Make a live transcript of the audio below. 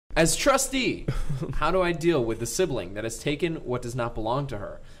As trustee, how do I deal with the sibling that has taken what does not belong to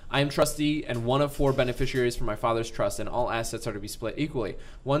her? I am trustee and one of 4 beneficiaries from my father's trust, and all assets are to be split equally.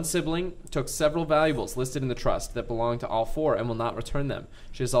 One sibling took several valuables listed in the trust that belong to all 4 and will not return them.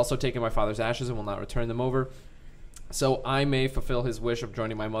 She has also taken my father's ashes and will not return them over, so I may fulfill his wish of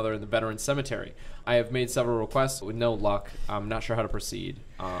joining my mother in the Veterans Cemetery. I have made several requests with no luck. I'm not sure how to proceed.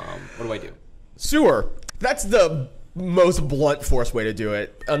 What do I do? Sue her. That's the most blunt force way to do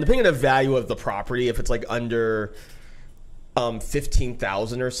it. Depending on the value of the property, if it's like under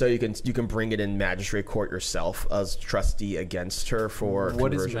 15,000 or so, you can bring it in magistrate court yourself as trustee against her for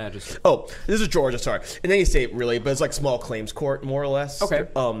what conversion. Is magistrate? Oh, this is Georgia, sorry. In any state, really, but it's like small claims court, more or less. Okay.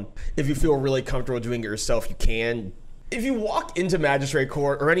 If you feel really comfortable doing it yourself, you can. If you walk into magistrate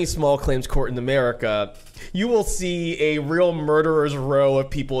court or any small claims court in America, you will see a real murderer's row of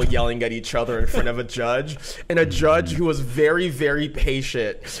people yelling at each other in front of a judge, and a judge who was very, very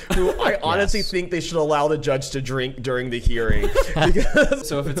patient, who I honestly think they should allow the judge to drink during the hearing. Because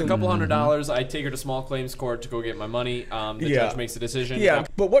so if it's a couple $100, I take her to small claims court to go get my money. The judge makes a decision. Yeah,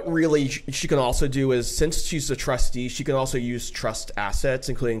 but what really she can also do is, since she's a trustee, she can also use trust assets,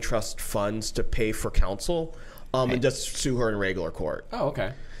 including trust funds, to pay for counsel. And just sue her in regular court. Oh,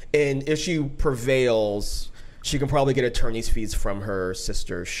 okay. And if she prevails, she can probably get attorney's fees from her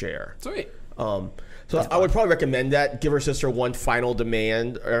sister's share. Sweet. So I would probably recommend that. Give her sister one final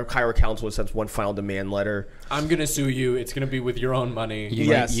demand, or hire counsel in sense one final demand letter. I'm going to sue you. It's going to be with your own money.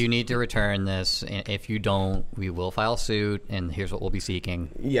 You need to return this. If you don't, we will file suit, and here's what we'll be seeking.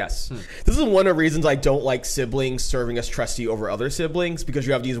 Yes. This is one of the reasons I don't like siblings serving as trustee over other siblings, because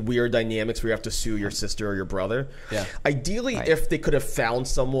you have these weird dynamics where you have to sue your sister or your brother. Yeah. Ideally, if they could have found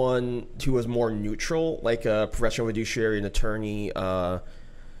someone who was more neutral, like a professional fiduciary, an attorney,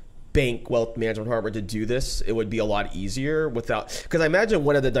 bank, wealth management department, to do this, it would be a lot easier without, because I imagine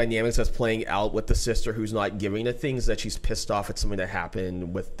one of the dynamics that's playing out with the sister who's not giving the things that she's pissed off at something that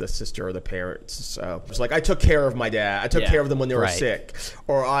happened with the sister or the parents. So it's like, I took care of my dad, I took care of them when they were sick,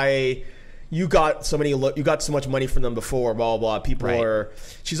 or you got so much money from them before, blah blah blah. People are,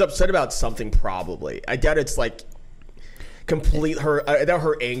 she's upset about something probably. I doubt it's like I doubt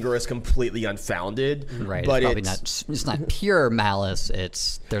her anger is completely unfounded. Right. But it's not pure malice.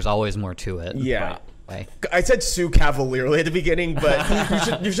 There's always more to it. Yeah. Right. I said sue cavalierly at the beginning,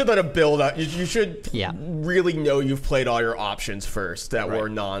 but you should let it build up. You should really know you've played all your options first that were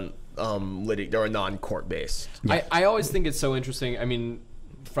non-court based. Yeah. I always think it's so interesting. I mean,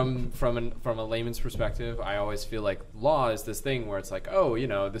 from a layman's perspective, I always feel like law is this thing where it's like, oh,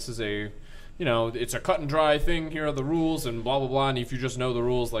 this is it's a cut and dry thing. Here are the rules and blah, blah, blah. And if you just know the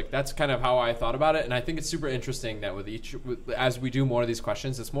rules, like that's kind of how I thought about it. And I think it's super interesting that as we do more of these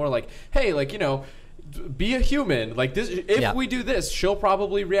questions, it's more like, hey, like, be a human. Like this, if we do this, she'll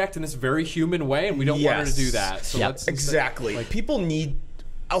probably react in this very human way. And we don't want her to do that. So let's exactly. Like, people need,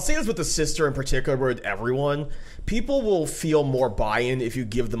 I'll say this with the sister in particular, but with everyone, people will feel more buy-in if you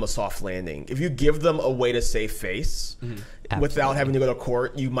give them a soft landing. If you give them a way to save face without having to go to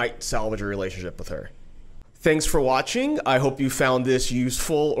court, you might salvage a relationship with her. Thanks for watching. I hope you found this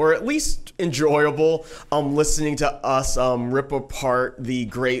useful, or at least enjoyable, listening to us rip apart the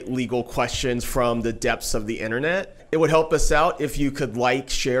great legal questions from the depths of the internet. It would help us out if you could like,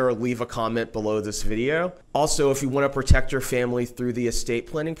 share, or leave a comment below this video. Also, if you want to protect your family through the estate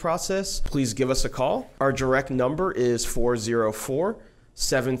planning process, please give us a call. Our direct number is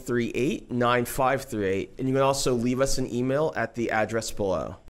 404-738-9538, and you can also leave us an email at the address below.